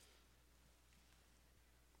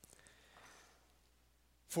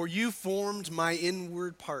For you formed my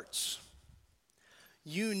inward parts.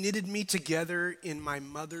 You knitted me together in my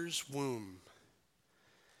mother's womb.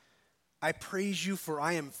 I praise you, for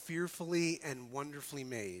I am fearfully and wonderfully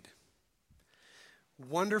made.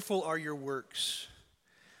 Wonderful are your works.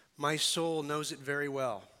 My soul knows it very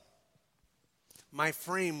well. My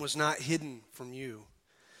frame was not hidden from you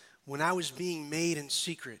when I was being made in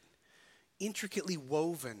secret, intricately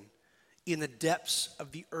woven in the depths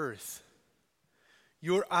of the earth.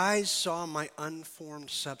 Your eyes saw my unformed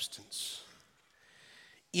substance.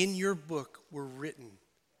 In your book were written,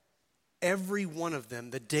 every one of them,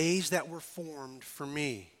 the days that were formed for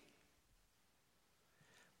me,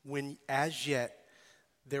 when as yet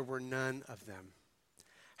there were none of them.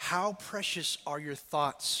 How precious are your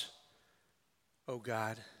thoughts, O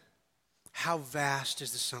God. How vast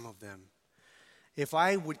is the sum of them. If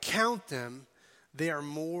I would count them, they are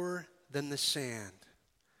more than the sand.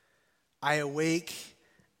 I awake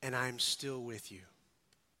and I am still with you.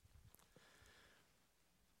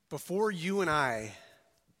 Before you and I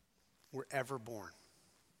were ever born,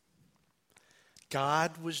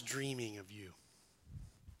 God was dreaming of you.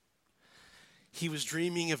 He was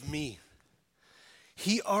dreaming of me.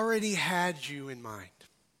 He already had you in mind.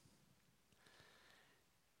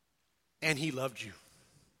 And he loved you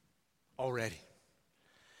already.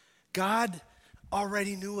 God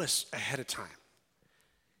already knew us ahead of time.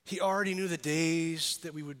 He already knew the days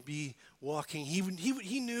that we would be walking.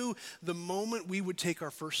 He knew the moment we would take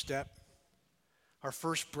our first step, our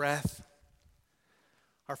first breath,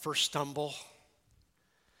 our first stumble.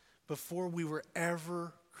 Before we were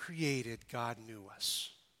ever created, God knew us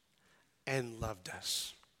and loved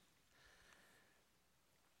us.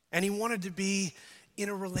 And he wanted to be in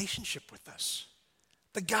a relationship with us.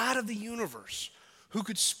 The God of the universe, who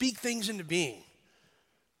could speak things into being,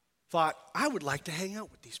 thought, I would like to hang out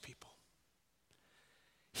with these people.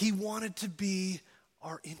 He wanted to be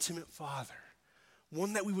our intimate Father,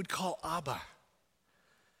 one that we would call Abba.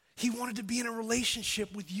 He wanted to be in a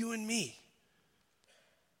relationship with you and me.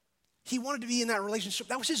 He wanted to be in that relationship.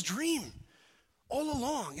 That was his dream all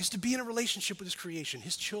along, is to be in a relationship with his creation,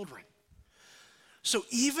 his children. So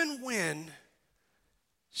even when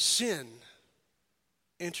sin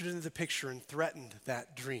entered into the picture and threatened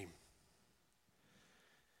that dream,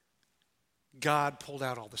 God pulled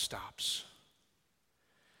out all the stops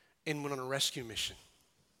and went on a rescue mission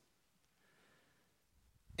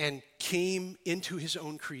and came into his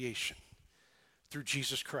own creation through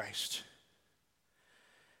Jesus Christ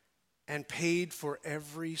and paid for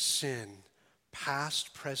every sin,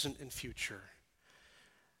 past, present, and future,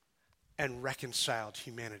 and reconciled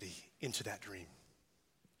humanity into that dream.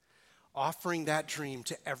 Offering that dream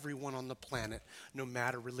to everyone on the planet, no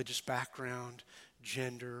matter religious background,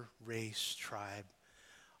 gender, race, tribe,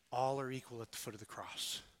 all are equal at the foot of the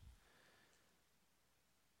cross.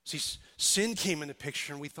 See, sin came in the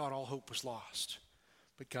picture and we thought all hope was lost,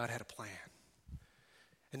 but God had a plan.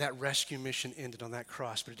 And that rescue mission ended on that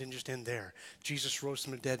cross, but it didn't just end there. Jesus rose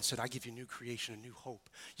from the dead and said, I give you new creation, a new hope.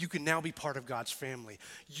 You can now be part of God's family.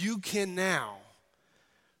 You can now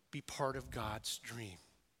be part of God's dream.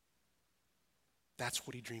 That's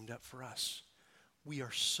what he dreamed up for us. We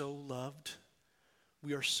are so loved.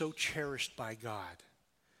 We are so cherished by God.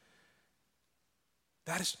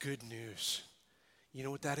 That is good news. You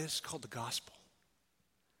know what that is? It's called the gospel.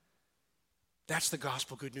 That's the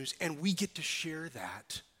gospel good news. And we get to share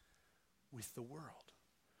that with the world.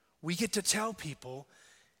 We get to tell people,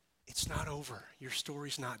 it's not over. Your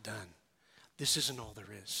story's not done. This isn't all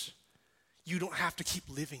there is. You don't have to keep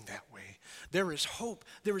living that way. There is hope.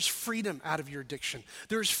 There is freedom out of your addiction.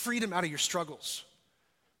 There is freedom out of your struggles.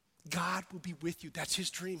 God will be with you. That's his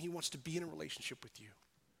dream. He wants to be in a relationship with you.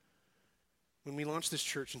 When we launched this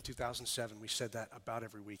church in 2007, we said that about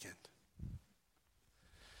every weekend.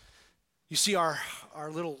 You see our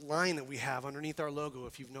little line that we have underneath our logo,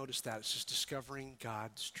 if you've noticed that, it says discovering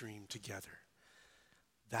God's dream together.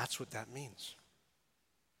 That's what that means.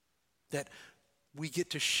 That we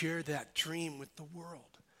get to share that dream with the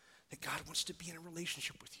world. That God wants to be in a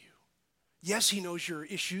relationship with you. Yes, he knows your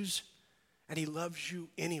issues, and he loves you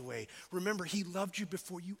anyway. Remember, he loved you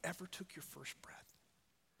before you ever took your first breath.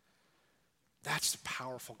 That's the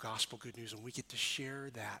powerful gospel good news, and we get to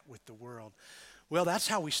share that with the world. Well, that's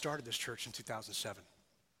how we started this church in 2007.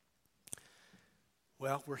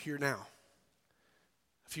 Well, we're here now,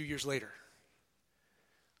 a few years later.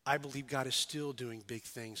 I believe God is still doing big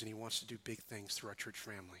things, and he wants to do big things through our church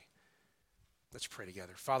family. Let's pray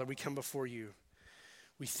together. Father, we come before you.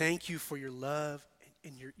 We thank you for your love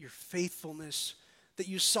and your faithfulness, that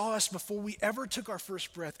you saw us before we ever took our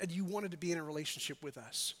first breath, and you wanted to be in a relationship with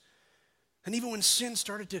us. And even when sin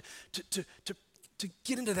started to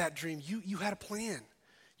get into that dream, you had a plan.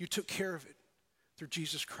 You took care of it through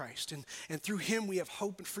Jesus Christ. And through him we have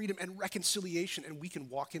hope and freedom and reconciliation, and we can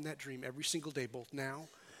walk in that dream every single day, both now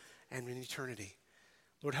and in eternity.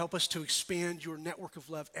 Lord, help us to expand your network of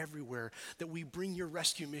love everywhere, that we bring your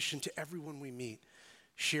rescue mission to everyone we meet,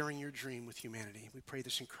 sharing your dream with humanity. We pray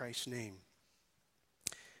this in Christ's name.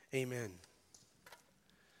 Amen.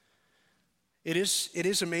 It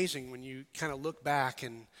is amazing when you kind of look back,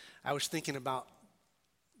 and I was thinking about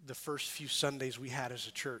the first few Sundays we had as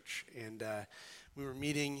a church, and we were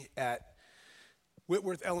meeting at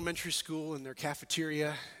Whitworth Elementary School in their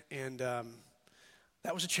cafeteria, and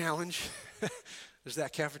that was a challenge, because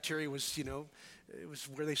that cafeteria was, it was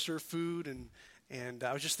where they serve food, and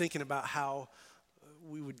I was just thinking about how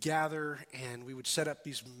we would gather and we would set up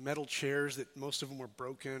these metal chairs that most of them were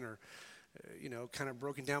broken or kind of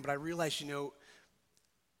broken down. But I realized, a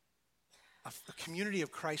community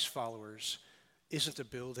of Christ followers isn't a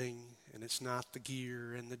building, and it's not the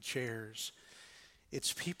gear and the chairs.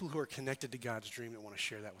 It's people who are connected to God's dream that want to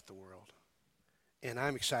share that with the world. And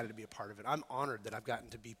I'm excited to be a part of it. I'm honored that I've gotten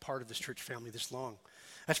to be part of this church family this long.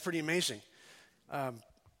 That's pretty amazing.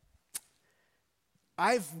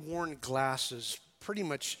 I've worn glasses pretty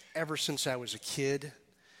much ever since I was a kid.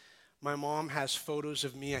 My mom has photos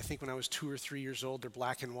of me, I think when I was 2 or 3 years old. They're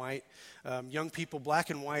black and white. Young people,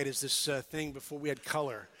 black and white is this thing before we had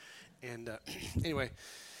color. And anyway,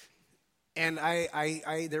 and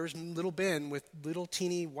there was little Ben with little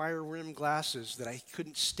teeny wire rim glasses that I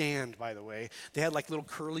couldn't stand, by the way. They had like little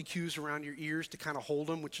curly cues around your ears to kind of hold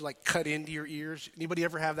them, which like cut into your ears. Anybody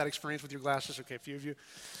ever have that experience with your glasses? Okay, a few of you.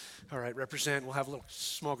 All right, represent. We'll have a little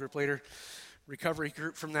small group later. Recovery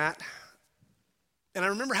group from that. And I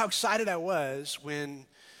remember how excited I was when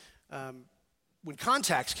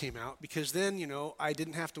contacts came out, because then, I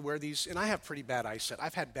didn't have to wear these, and I have pretty bad eyesight.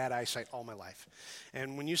 I've had bad eyesight all my life.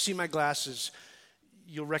 And when you see my glasses,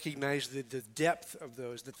 you'll recognize the depth of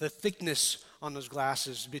those, that the thickness on those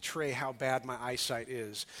glasses betray how bad my eyesight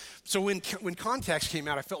is. So when contacts came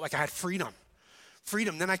out, I felt like I had freedom.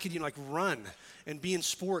 Then I could, run and be in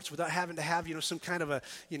sports without having to have, some kind of a,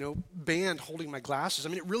 band holding my glasses. I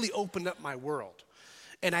mean, it really opened up my world.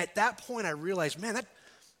 And at that point, I realized, man,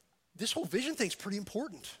 this whole vision thing's pretty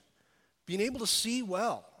important. Being able to see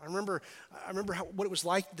well. I remember what it was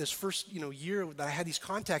like this first, year that I had these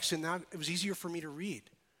contacts in. Now it was easier for me to read.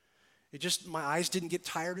 My eyes didn't get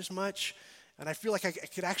tired as much, and I feel like I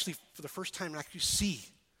could actually, for the first time, actually see.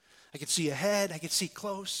 I could see ahead. I could see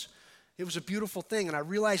close. It was a beautiful thing, and I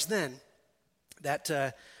realized then that,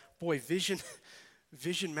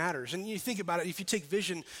 vision matters. And you think about it, if you take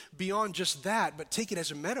vision beyond just that, but take it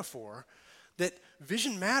as a metaphor, that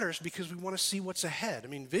vision matters because we want to see what's ahead. I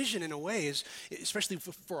mean, vision in a way is, especially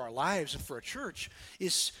for our lives and for a church,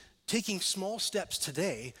 is taking small steps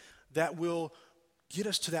today that will get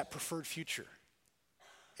us to that preferred future.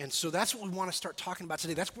 And so that's what we want to start talking about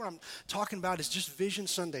today. That's what I'm talking about, is just Vision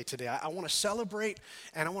Sunday today. I want to celebrate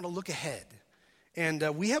and I want to look ahead.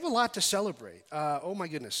 And we have a lot to celebrate. Oh my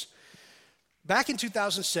goodness. Back in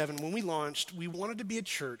 2007, when we launched, we wanted to be a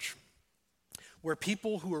church where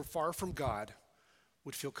people who are far from God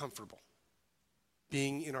would feel comfortable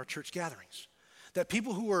being in our church gatherings. That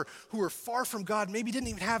people who are far from God maybe didn't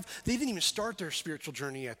even start their spiritual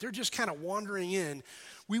journey yet. They're just kind of wandering in.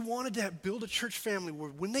 We wanted to build a church family where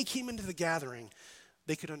when they came into the gathering,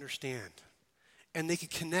 they could understand. And they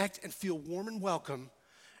could connect and feel warm and welcome,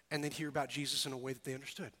 and they'd hear about Jesus in a way that they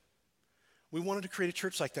understood. We wanted to create a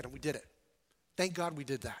church like that, and we did it. Thank God we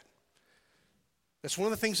did that. That's one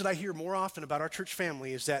of the things that I hear more often about our church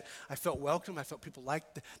family, is that I felt welcome. I felt people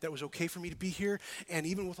liked that it was okay for me to be here. And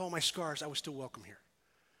even with all my scars, I was still welcome here.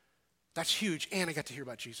 That's huge. And I got to hear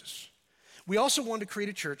about Jesus. We also wanted to create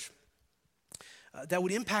a church that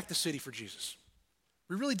would impact the city for Jesus.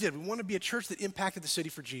 We really did. We wanted to be a church that impacted the city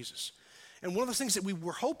for Jesus. And one of the things that we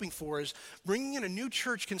were hoping for is bringing in a new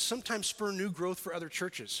church can sometimes spur new growth for other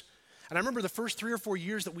churches. And I remember the first 3 or 4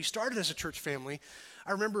 years that we started as a church family,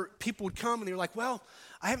 I remember people would come and they were like, well,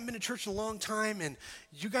 I haven't been to church in a long time and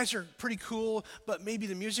you guys are pretty cool, but maybe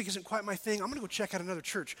the music isn't quite my thing. I'm going to go check out another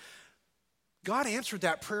church. God answered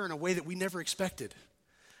that prayer in a way that we never expected.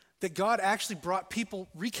 That God actually brought people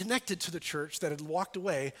reconnected to the church that had walked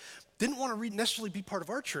away, didn't want to necessarily be part of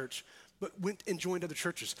our church, but went and joined other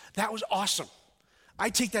churches. That was awesome. I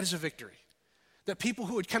take that as a victory. That people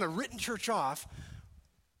who had kind of written church off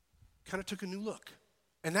kind of took a new look.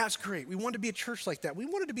 And that's great. We wanted to be a church like that. We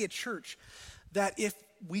wanted to be a church that if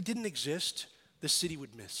we didn't exist, the city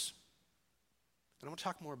would miss. And I'm going to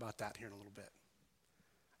talk more about that here in a little bit.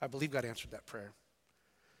 I believe God answered that prayer.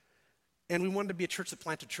 And we wanted to be a church that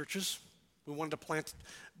planted churches. We wanted to plant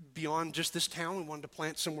beyond just this town. We wanted to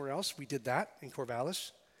plant somewhere else. We did that in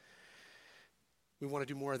Corvallis. We want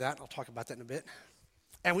to do more of that. I'll talk about that in a bit.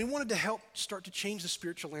 And we wanted to help start to change the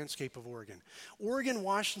spiritual landscape of Oregon. Oregon,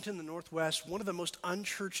 Washington, the Northwest, one of the most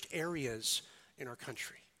unchurched areas in our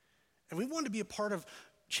country. And we wanted to be a part of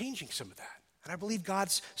changing some of that. And I believe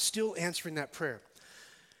God's still answering that prayer.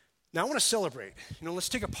 Now I want to celebrate. Let's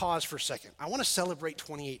take a pause for a second. I want to celebrate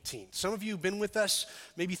 2018. Some of you have been with us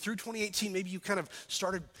maybe through 2018. Maybe you kind of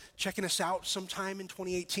started checking us out sometime in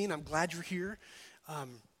 2018. I'm glad you're here.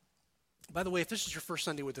 By the way, if this is your first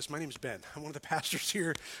Sunday with us, my name is Ben. I'm one of the pastors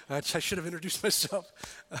here. I should have introduced myself.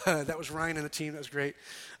 That was Ryan and the team. That was great.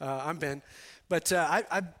 I'm Ben. But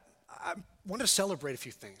I want to celebrate a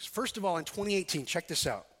few things. First of all, in 2018, check this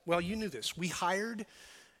out. Well, you knew this. We hired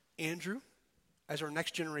Andrew as our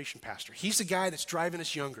next generation pastor. He's the guy that's driving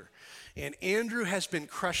us younger. And Andrew has been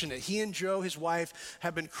crushing it. He and Joe, his wife,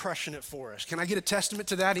 have been crushing it for us. Can I get a testament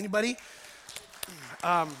to that? Anybody?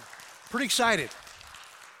 Pretty excited.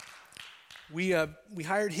 We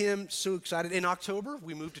hired him, so excited. In October,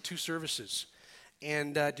 we moved to 2 services.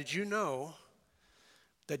 And did you know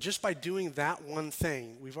that just by doing that one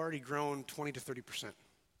thing, we've already grown 20 to 30%?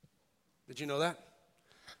 Did you know that?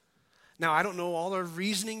 Now, I don't know all the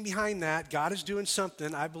reasoning behind that. God is doing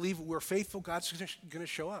something. I believe we're faithful. God's going to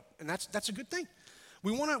show up. And that's a good thing.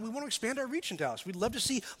 We want to expand our reach in Dallas. We'd love to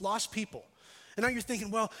see lost people. And now you're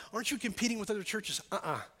thinking, well, aren't you competing with other churches?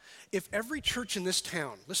 If every church in this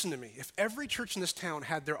town, listen to me, if every church in this town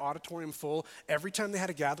had their auditorium full every time they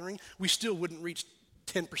had a gathering, we still wouldn't reach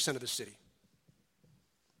 10% of the city.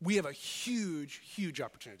 We have a huge, huge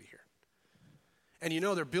opportunity here. And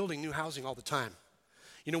they're building new housing all the time.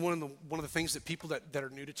 One of the things that people that are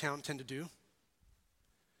new to town tend to do?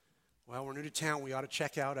 Well, we're new to town, we ought to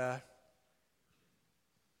check out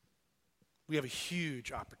we have a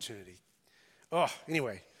huge opportunity.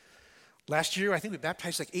 Anyway, last year, I think we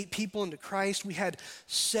baptized like 8 people into Christ. We had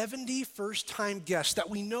 70 first-time guests that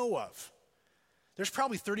we know of. There's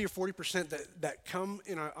probably 30 or 40% that come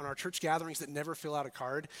on our church gatherings that never fill out a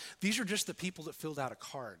card. These are just the people that filled out a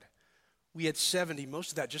card. We had 70,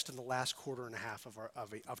 most of that just in the last quarter and a half of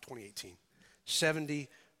 2018. 70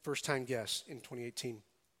 first-time guests in 2018.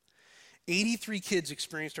 83 kids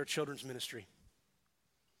experienced our children's ministry.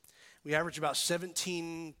 We average about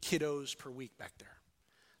 17 kiddos per week back there.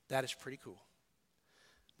 That is pretty cool.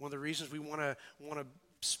 One of the reasons we want to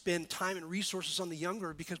spend time and resources on the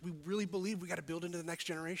younger because we really believe we got to build into the next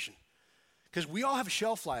generation. Because we all have a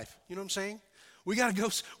shelf life. You know what I'm saying? We got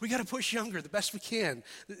to push younger the best we can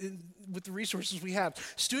with the resources we have.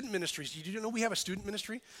 Student ministries. Did you know we have a student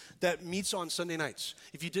ministry that meets on Sunday nights?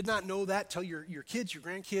 If you did not know that, tell your kids, your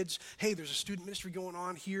grandkids, hey, there's a student ministry going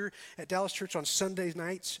on here at Dallas Church on Sunday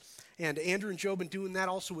nights. And Andrew and Joe have been doing that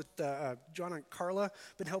also with John and Carla,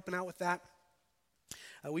 been helping out with that.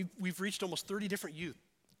 We've reached almost 30 different youth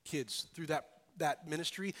kids through that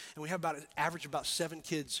ministry, and we have average about 7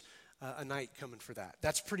 kids a night coming for that.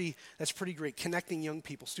 That's pretty great, connecting young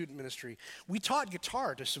people, student ministry. We taught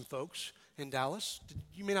guitar to some folks in Dallas.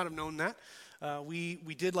 You may not have known that.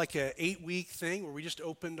 We did like an 8-week thing where we just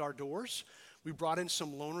opened our doors. We brought in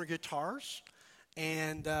some loaner guitars,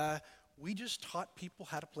 and we just taught people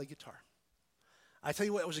how to play guitar. I tell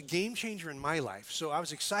you what, it was a game changer in my life. So I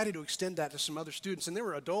was excited to extend that to some other students. And there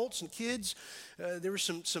were adults and kids. There were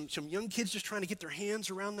some young kids just trying to get their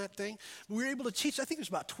hands around that thing. We were able to teach, I think it was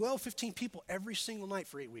about 12, 15 people every single night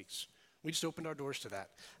for 8 weeks. We just opened our doors to that.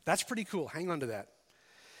 That's pretty cool. Hang on to that.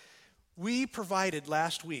 We provided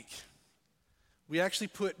last week, we actually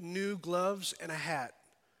put new gloves and a hat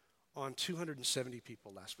on 270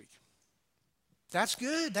 people last week. That's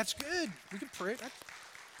good. That's good. We can pray.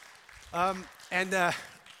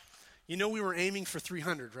 We were aiming for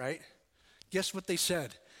 300, right? Guess what they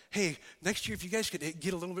said? Hey, next year if you guys could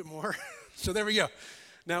get a little bit more. So there we go.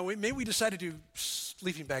 Now, maybe we decide to do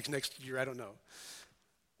sleeping bags next year. I don't know.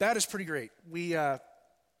 That is pretty great. We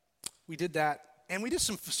did that. And we did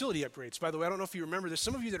some facility upgrades. By the way, I don't know if you remember this.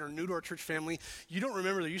 Some of you that are new to our church family, you don't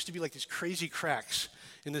remember there used to be like these crazy cracks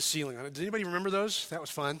in the ceiling. Did anybody remember those? That was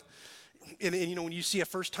fun. And when you see a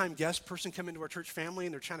first-time guest person come into our church family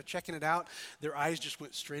and they're trying to checking it out, their eyes just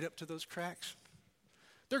went straight up to those cracks.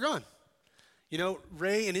 They're gone.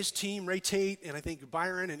 Ray and his team, Ray Tate, and I think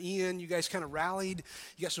Byron and Ian, you guys kind of rallied.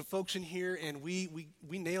 You got some folks in here, and we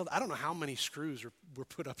nailed, I don't know how many screws were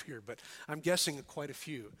put up here, but I'm guessing quite a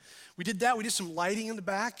few. We did that. We did some lighting in the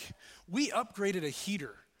back. We upgraded a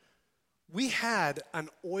heater. We had a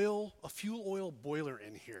fuel oil boiler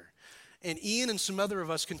in here. And Ian and some other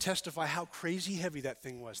of us can testify how crazy heavy that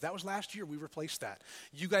thing was. That was last year. We replaced that.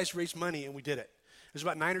 You guys raised money, and we did it. It was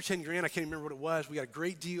about $9 or $10 grand. I can't remember what it was. We got a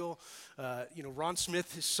great deal. Ron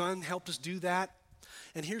Smith, his son, helped us do that.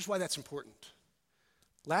 And here's why that's important.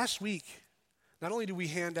 Last week, not only did we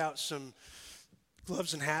hand out some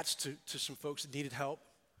gloves and hats to some folks that needed help,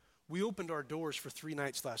 we opened our doors for 3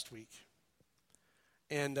 nights last week.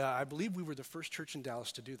 And I believe we were the first church in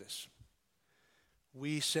Dallas to do this.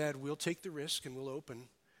 We said, we'll take the risk and we'll open.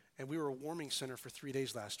 And we were a warming center for 3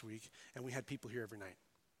 days last week, and we had people here every night.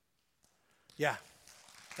 Yeah,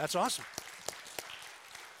 that's awesome.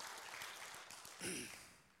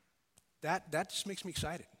 That just makes me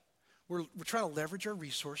excited. We're trying to leverage our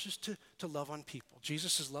resources to love on people.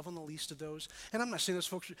 Jesus says, love on the least of those. And I'm not saying those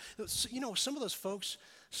folks, some of those folks,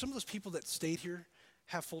 some of those people that stayed here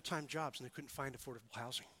have full-time jobs and they couldn't find affordable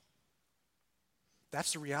housing.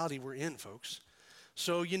 That's the reality we're in, folks.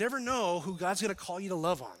 So you never know who God's going to call you to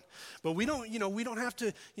love on. But we don't have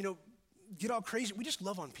to, get all crazy. We just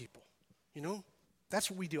love on people,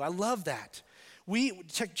 That's what we do. I love that.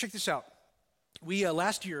 Check this out. We,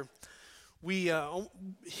 last year, we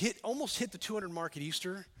almost hit the 200 mark at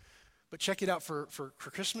Easter. But check it out, for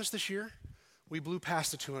Christmas this year, we blew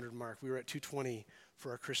past the 200 mark. We were at 220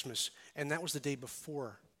 for our Christmas. And that was the day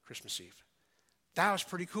before Christmas Eve. That was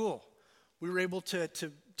pretty cool. We were able to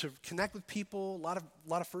connect with people, a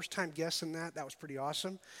lot of first-time guests in that. That was pretty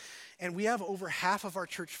awesome. And we have over half of our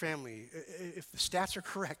church family, if the stats are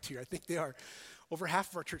correct here, I think they are, over half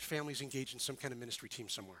of our church family is engaged in some kind of ministry team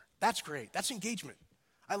somewhere. That's great. That's engagement.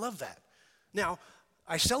 I love that. Now,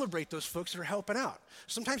 I celebrate those folks that are helping out.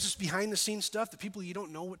 Sometimes it's behind-the-scenes stuff, the people you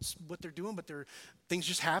don't know what they're doing, but things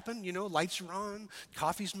just happen, lights are on,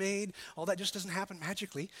 coffee's made, all that just doesn't happen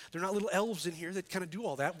magically. They're not little elves in here that kind of do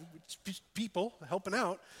all that. It's just people helping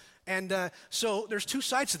out. And so there's two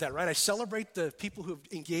sides to that, right? I celebrate the people who have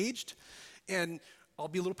engaged, and I'll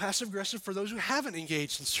be a little passive-aggressive for those who haven't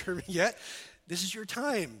engaged in serving yet. This is your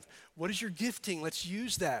time. What is your gifting? Let's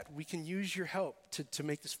use that. We can use your help to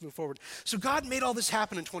make this move forward. So God made all this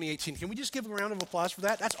happen in 2018. Can we just give a round of applause for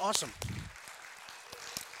that? That's awesome.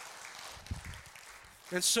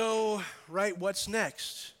 And so, right, what's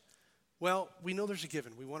next? Well, we know there's a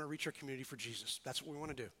given. We want to reach our community for Jesus. That's what we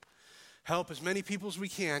want to do. Help as many people as we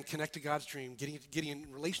can connect to God's dream, getting in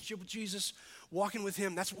relationship with Jesus, walking with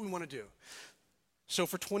him. That's what we want to do. So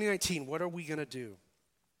for 2019, what are we going to do?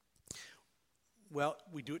 Well,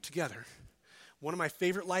 we do it together. One of my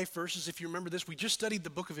favorite life verses, if you remember this, we just studied the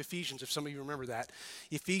book of Ephesians, if some of you remember that.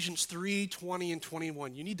 Ephesians 3, 20, and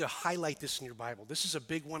 21. You need to highlight this in your Bible. This is a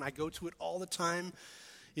big one. I go to it all the time.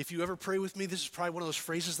 If you ever pray with me, this is probably one of those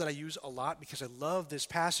phrases that I use a lot because I love this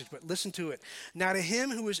passage. But listen to it. Now to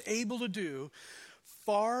him who is able to do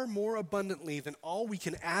far more abundantly than all we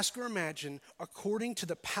can ask or imagine, according to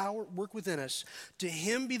the power at work within us, to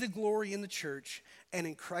him be the glory in the church and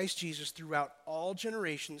in Christ Jesus throughout all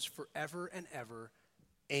generations, forever and ever.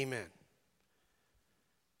 Amen.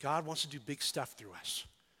 God wants to do big stuff through us.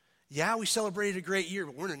 Yeah, we celebrated a great year,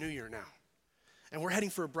 but we're in a new year now. And we're heading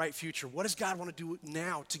for a bright future. What does God want to do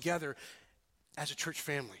now together as a church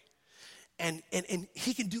family? And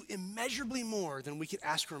he can do immeasurably more than we could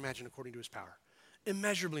ask or imagine according to his power.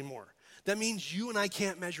 Immeasurably more. That means you and I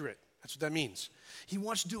can't measure it. That's what that means. He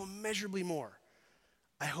wants to do immeasurably more.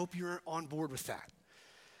 I hope you're on board with that.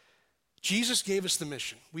 Jesus gave us the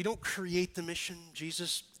mission. We don't create the mission.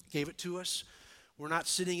 Jesus gave it to us. We're not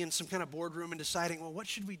sitting in some kind of boardroom and deciding, well, what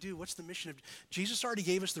should we do? What's the mission of Jesus? Already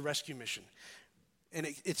gave us the rescue mission. And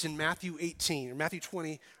it's in Matthew 18, or Matthew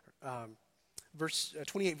 20,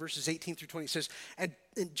 28, verses 18 through 20. It says, and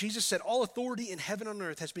Jesus said, all authority in heaven and on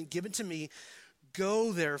earth has been given to me.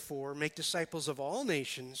 Go, therefore, make disciples of all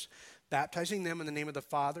nations, baptizing them in the name of the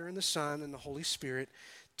Father and the Son and the Holy Spirit,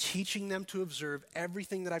 teaching them to observe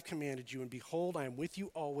everything that I've commanded you. And behold, I am with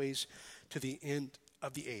you always to the end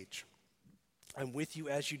of the age. I'm with you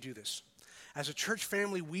as you do this. As a church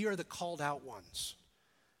family, we are the called out ones.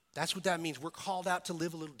 That's what that means. We're called out to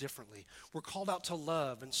live a little differently. We're called out to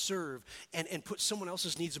love and serve and put someone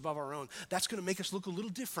else's needs above our own. That's going to make us look a little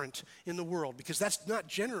different in the world because that's not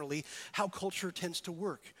generally how culture tends to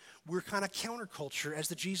work. We're kind of counterculture as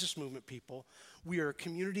the Jesus movement people. We are a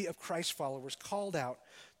community of Christ followers called out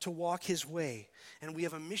to walk his way. And we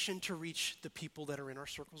have a mission to reach the people that are in our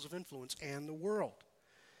circles of influence and the world.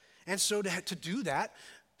 And so to do that,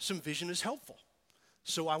 some vision is helpful.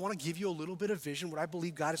 So I want to give you a little bit of vision, what I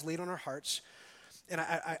believe God has laid on our hearts. And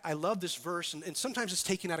I love this verse, and sometimes it's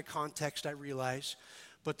taken out of context, I realize.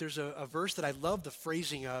 But there's a verse that I love the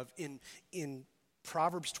phrasing of in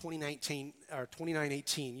Proverbs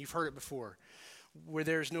 29:18. You've heard it before, Where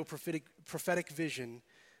there's no prophetic vision,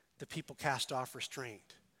 the people cast off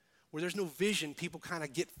restraint. Where there's no vision, people kind of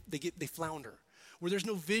they flounder. Where there's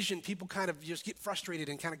no vision, people kind of just get frustrated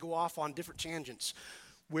and kind of go off on different tangents.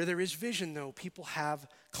 Where there is vision, though, people have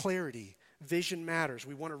clarity. Vision matters.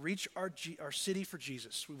 We want to reach our city for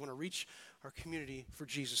Jesus. We want to reach our community for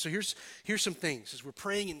Jesus. So here's some things. As we're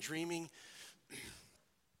praying and dreaming,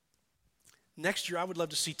 next year I would love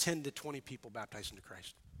to see 10 to 20 people baptized into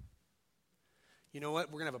Christ. You know what?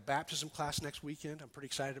 We're going to have a baptism class next weekend. I'm pretty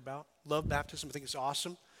excited about. Love baptism. I think it's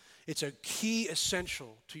awesome. It's a key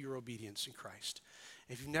essential to your obedience in Christ.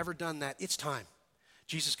 If you've never done that, it's time.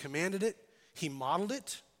 Jesus commanded it. He modeled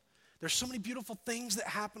it. There's so many beautiful things that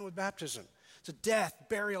happen with baptism. It's a death,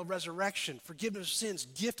 burial, resurrection, forgiveness of sins,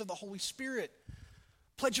 gift of the Holy Spirit,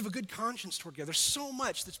 pledge of a good conscience toward God. There's so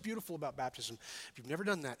much that's beautiful about baptism. If you've never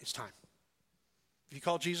done that, it's time. If you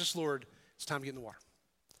call Jesus Lord, it's time to get in the water.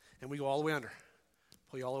 And we go all the way under.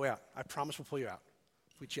 Pull you all the way out. I promise we'll pull you out.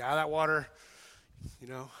 We'll get you out of that water,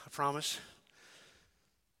 I promise.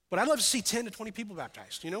 But I'd love to see 10 to 20 people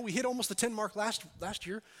baptized. We hit almost the 10 mark last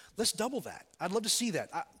year. Let's double that. I'd love to see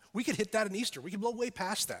that. We could hit that in Easter. We could blow way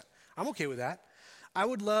past that. I'm okay with that. I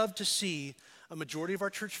would love to see a majority of our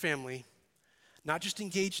church family not just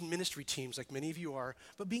engaged in ministry teams like many of you are,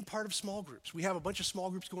 but being part of small groups. We have a bunch of small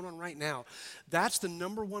groups going on right now. That's the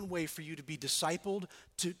number one way for you to be discipled,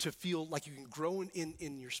 to feel like you can grow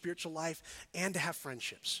in your spiritual life, and to have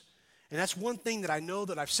friendships. And that's one thing that I know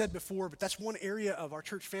that I've said before, but that's one area of our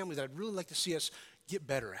church family that I'd really like to see us get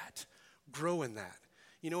better at, grow in that.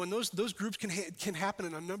 And those groups can happen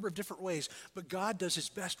in a number of different ways, but God does his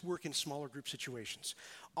best work in smaller group situations.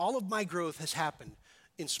 All of my growth has happened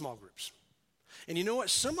in small groups. And you know what?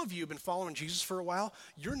 Some of you have been following Jesus for a while.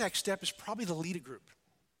 Your next step is probably to lead a group.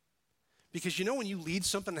 Because when you lead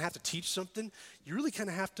something and have to teach something, you really kind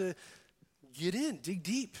of have to get in, dig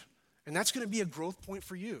deep. And that's going to be a growth point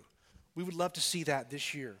for you. We would love to see that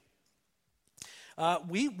this year.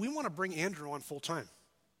 We want to bring Andrew on full time.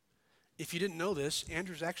 If you didn't know this,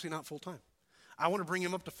 Andrew's actually not full time. I want to bring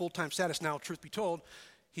him up to full-time status. Now, truth be told,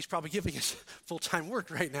 he's probably giving us full-time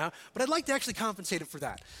work right now, but I'd like to actually compensate him for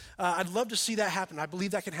that. I'd love to see that happen. I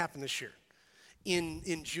believe that can happen this year.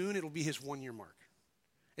 In June, it'll be his 1-year mark.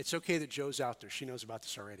 It's okay that Joe's out there. She knows about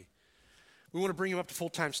this already. We want to bring him up to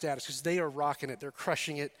full-time status because they are rocking it. They're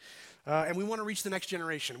crushing it. And we want to reach the next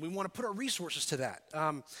generation. We want to put our resources to that.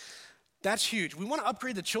 That's huge. We want to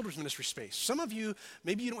upgrade the children's ministry space. Some of you,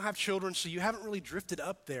 maybe you don't have children, so you haven't really drifted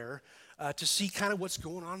up there to see kind of what's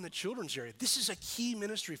going on in the children's area. This is a key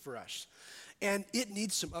ministry for us, and it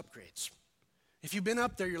needs some upgrades. If you've been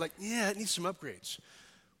up there, you're like, yeah, it needs some upgrades.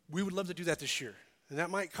 We would love to do that this year, and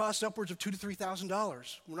that might cost upwards of $2,000 to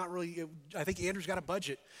 $3,000. We're not really, I think Andrew's got a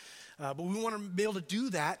budget, but we want to be able to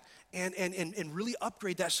do that and really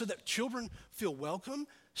upgrade that so that children feel welcome,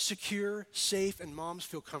 secure, safe, and moms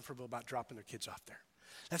feel comfortable about dropping their kids off there.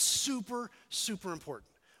 That's super, super important.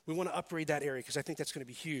 We want to upgrade that area because I think that's going to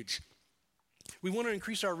be huge. We want to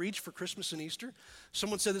increase our reach for Christmas and Easter.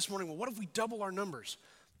 Someone said this morning, well, what if we double our numbers?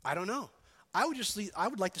 I don't know. I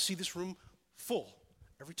would like to see this room full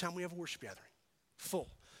every time we have a worship gathering. Full.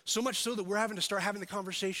 So much so that we're having to start having the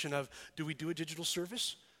conversation of, do we do a digital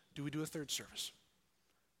service? Do we do a third service?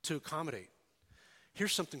 To accommodate.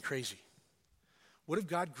 Here's something crazy. What if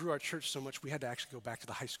God grew our church so much we had to actually go back to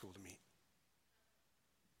the high school to meet?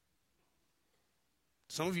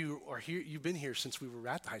 Some of you are here, you've been here since we were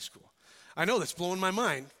at the high school. I know that's blowing my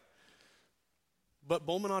mind, but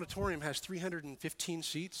Bowman Auditorium has 315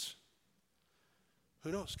 seats.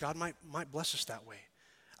 Who knows? God might bless us that way.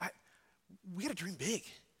 We got to dream big.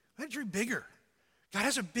 We got to dream bigger. God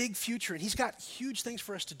has a big future, and he's got huge things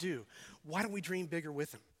for us to do. Why don't we dream bigger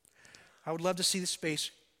with him? I would love to see this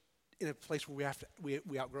space in a place where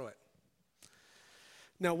we outgrow it.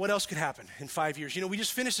 Now, what else could happen in 5 years? We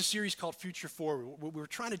just finished a series called Future Forward. What we're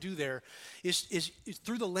trying to do there is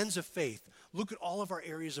through the lens of faith, look at all of our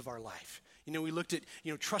areas of our life. We looked at,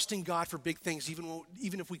 trusting God for big things,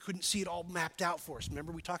 even if we couldn't see it all mapped out for us.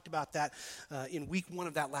 Remember, we talked about that in week 1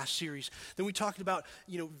 of that last series. Then we talked about,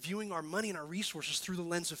 viewing our money and our resources through the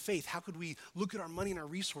lens of faith. How could we look at our money and our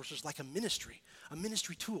resources like a ministry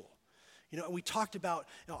tool? And we talked about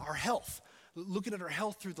our health, looking at our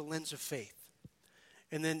health through the lens of faith.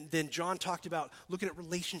 And then John talked about looking at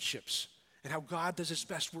relationships and how God does his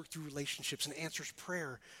best work through relationships and answers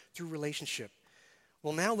prayer through relationship.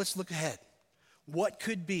 Well, now let's look ahead. What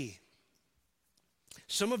could be?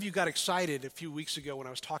 Some of you got excited a few weeks ago when I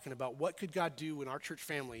was talking about what could God do in our church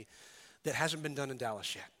family that hasn't been done in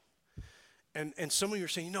Dallas yet. And some of you are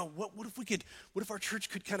saying, what if our church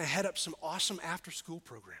could kind of head up some awesome after-school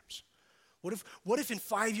programs? What if in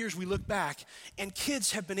 5 years we look back and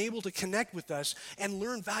kids have been able to connect with us and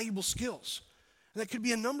learn valuable skills? And that could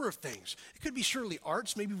be a number of things. It could be surely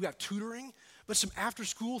arts, maybe we've got tutoring, but some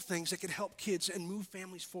after-school things that could help kids and move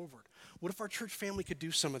families forward. What if our church family could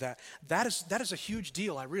do some of that? That is a huge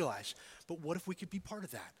deal, I realize. But what if we could be part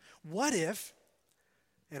of that? What if,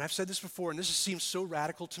 and I've said this before, and this seems so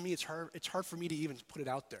radical to me, it's hard for me to even put it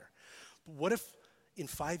out there. But what if in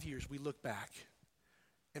 5 years we look back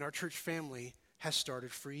and our church family has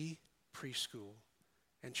started free preschool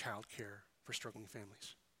and childcare for struggling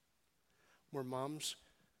families, where moms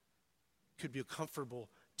could be comfortable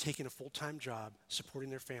taking a full-time job, supporting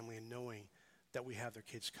their family, and knowing that we have their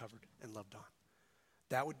kids covered and loved on?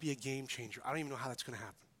 That would be a game changer. I don't even know how that's going to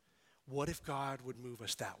happen. What if God would move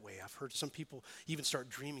us that way? I've heard some people even start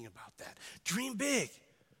dreaming about that. Dream big.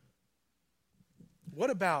 What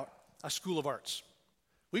about a school of arts?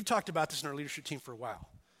 We've talked about this in our leadership team for a while.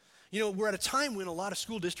 We're at a time when a lot of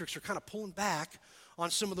school districts are kind of pulling back on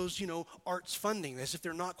some of those, arts funding as if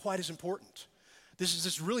they're not quite as important. This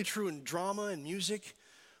is really true in drama and music.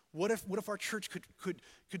 What if our church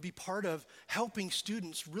could be part of helping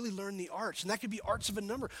students really learn the arts? And that could be arts of a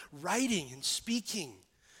number, writing and speaking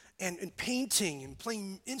and painting and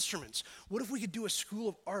playing instruments. What if we could do a school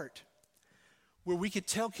of art where we could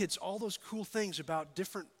tell kids all those cool things about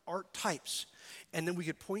different art types, and then we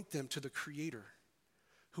could point them to the Creator,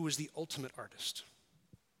 who is the ultimate artist?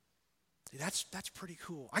 That's pretty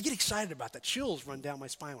cool. I get excited about that. Chills run down my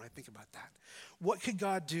spine when I think about that. What could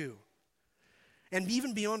God do? And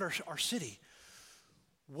even beyond our city,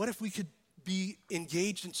 what if we could be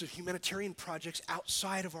engaged in some humanitarian projects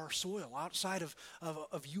outside of our soil, outside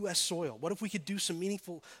of U.S. soil? What if we could do some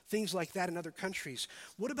meaningful things like that in other countries?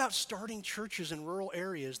 What about starting churches in rural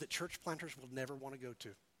areas that church planters will never want to go to?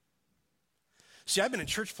 See, I've been in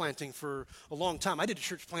church planting for a long time. I did a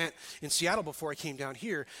church plant in Seattle before I came down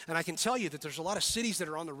here, and I can tell you that there's a lot of cities that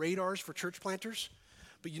are on the radars for church planters,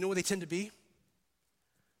 but you know what they tend to be?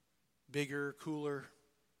 Bigger, cooler.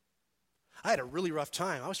 I had a really rough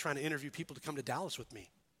time. I was trying to interview people to come to Dallas with me.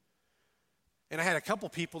 And I had a couple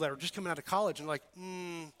people that were just coming out of college and like,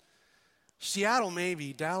 Seattle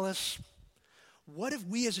maybe, Dallas. What if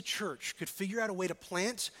we as a church could figure out a way to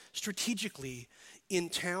plant strategically in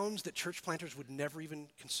towns that church planters would never even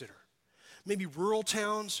consider? Maybe rural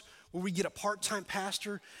towns where we get a part-time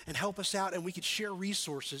pastor and help us out, and we could share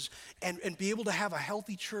resources and be able to have a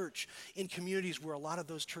healthy church in communities where a lot of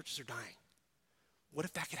those churches are dying. What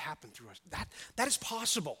if that could happen through us? That is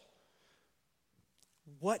possible.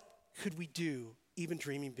 What could we do, even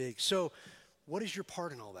dreaming big? So what is your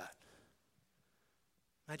part in all that?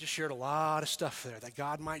 I just shared a lot of stuff there that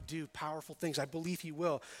God might do, powerful things. I believe He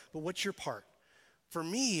will. But what's your part? For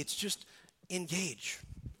me, it's just engage,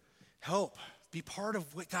 help, be part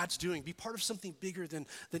of what God's doing, be part of something bigger than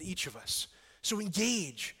each of us. So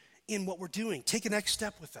engage in what we're doing. Take a next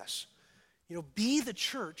step with us. Be the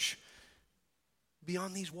church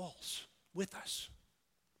beyond these walls with us.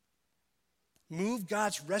 Move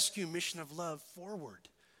God's rescue mission of love forward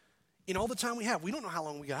in all the time we have. We don't know how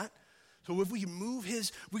long we got. So if we could move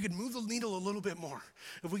the needle a little bit more,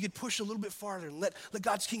 if we could push a little bit farther and let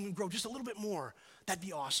God's kingdom grow just a little bit more, that'd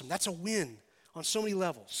be awesome. That's a win on so many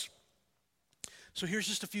levels. So here's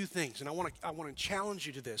just a few things, and I want to challenge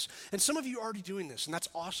you to this. And some of you are already doing this, and that's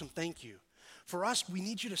awesome. Thank you. For us, we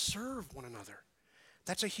need you to serve one another.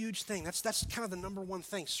 That's a huge thing. That's kind of the number one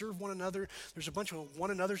thing. Serve one another. There's a bunch of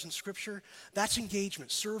one another's in Scripture. That's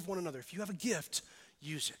engagement. Serve one another. If you have a gift,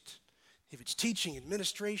 use it. If it's teaching,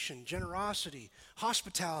 administration, generosity,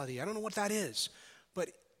 hospitality, I don't know what that is, but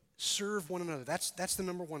serve one another. That's the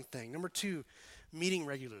number one thing. Number two, meeting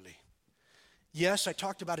regularly. Yes, I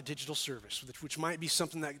talked about a digital service, which might be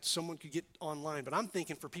something that someone could get online, but I'm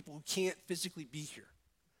thinking for people who can't physically be here,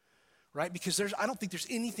 right? Because I don't think there's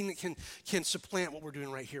anything that can supplant what we're doing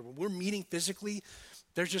right here. When we're meeting physically,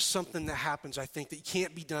 there's just something that happens, I think, that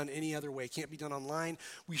can't be done any other way. It can't be done online.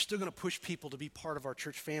 We're still going to push people to be part of our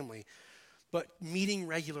church family, but meeting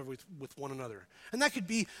regular with one another. And that could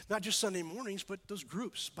be not just Sunday mornings, but those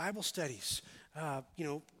groups, Bible studies,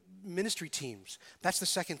 ministry teams. That's the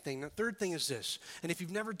second thing. The third thing is this, and if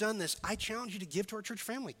you've never done this, I challenge you to give to our church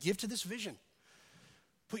family. Give to this vision.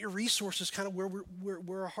 Put your resources kind of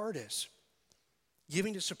where our heart is.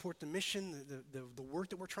 Giving to support the mission, the work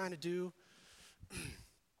that we're trying to do.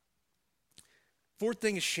 Fourth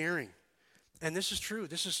thing is sharing. And this is true.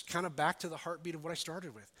 This is kind of back to the heartbeat of what I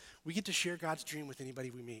started with. We get to share God's dream with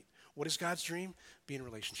anybody we meet. What is God's dream? Be in a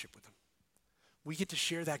relationship with Him. We get to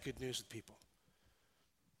share that good news with people.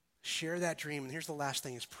 Share that dream. And here's the last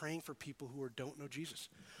thing, is praying for people who don't know Jesus.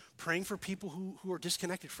 Praying for people who are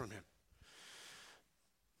disconnected from Him.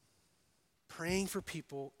 praying for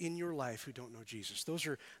people in your life who don't know Jesus. Those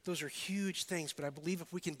are huge things, but I believe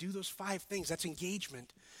if we can do those 5 things, that's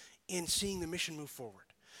engagement in seeing the mission move forward.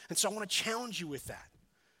 And so I want to challenge you with that.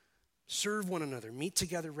 Serve one another, meet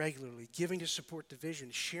together regularly, giving to support the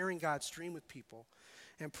vision, sharing God's dream with people,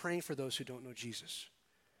 and praying for those who don't know Jesus.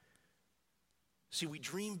 See, we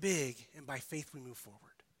dream big, and by faith we move forward.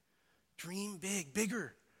 Dream big,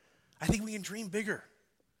 bigger. I think we can dream bigger.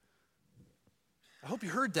 I hope you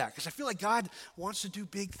heard that, because I feel like God wants to do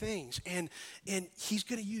big things, and he's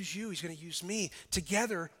going to use you, he's going to use me.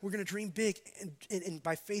 Together, we're going to dream big and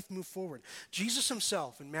by faith move forward. Jesus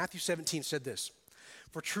himself in Matthew 17 said this,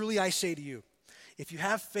 "For truly I say to you, if you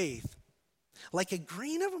have faith like a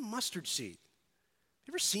grain of a mustard seed."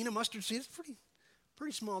 You ever seen a mustard seed? It's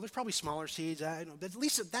pretty small. There's probably smaller seeds. I don't know, but at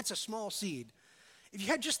least that's a small seed. If you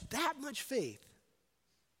had just that much faith,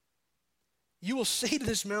 you will say to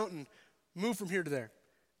this mountain, "Move from here to there,"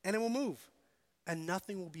 and it will move, and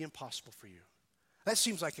nothing will be impossible for you. That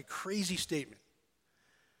seems like a crazy statement.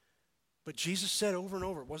 But Jesus said over and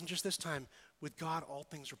over, it wasn't just this time, with God all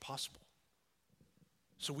things are possible.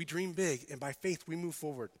 So we dream big, and by faith we move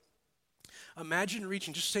forward. Imagine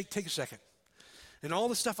reaching, just take a second, and all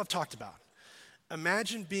the stuff I've talked about.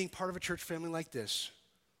 Imagine being part of a church family like this,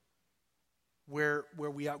 where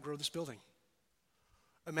we outgrow this building.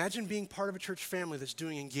 Imagine being part of a church family that's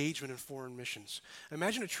doing engagement in foreign missions.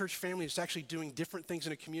 Imagine a church family that's actually doing different things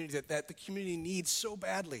in a community that the community needs so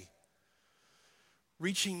badly.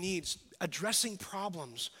 Reaching needs, addressing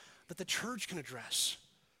problems that the church can address.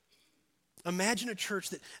 Imagine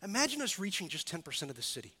imagine us reaching just 10% of the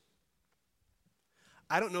city.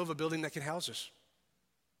 I don't know of a building that can house us.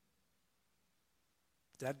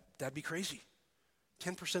 That'd be crazy.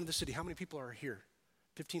 10% of the city. How many people are here?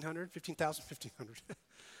 1,500, 15,000, 1,500.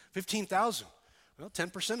 15,000. Well,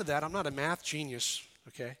 10% of that, I'm not a math genius,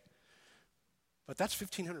 okay? But that's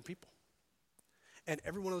 1,500 people. And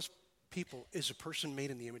every one of those people is a person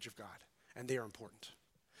made in the image of God, and they are important.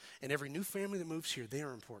 And every new family that moves here, they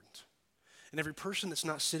are important. And every person that's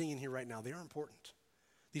not sitting in here right now, they are important.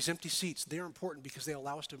 These empty seats, they are important because they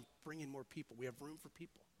allow us to bring in more people. We have room for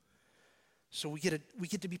people. So we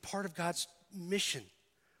get to be part of God's mission.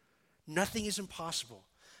 Nothing is impossible.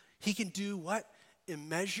 He can do what?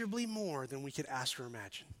 Immeasurably more than we could ask or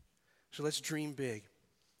imagine. So let's dream big.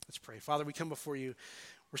 Let's pray. Father, we come before you.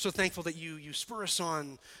 We're so thankful that you spur us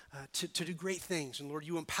on to do great things. And Lord,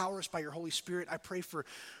 you empower us by your Holy Spirit. I pray for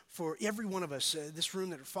every one of us in this room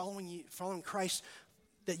that are following Christ,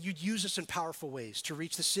 that you'd use us in powerful ways to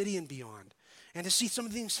reach the city and beyond. And to see some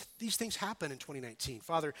of these things happen in 2019.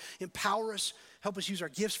 Father, empower us. Help us use our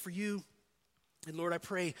gifts for you. And Lord, I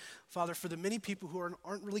pray, Father, for the many people who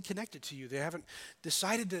aren't really connected to you. They haven't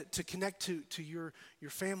decided to connect to your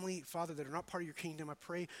family, Father, that are not part of your kingdom. I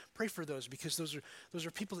pray for those, because those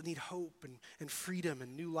are people that need hope and freedom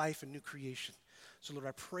and new life and new creation. So Lord,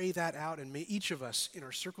 I pray that out, and may each of us in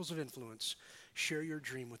our circles of influence share your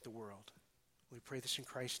dream with the world. We pray this in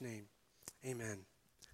Christ's name. Amen.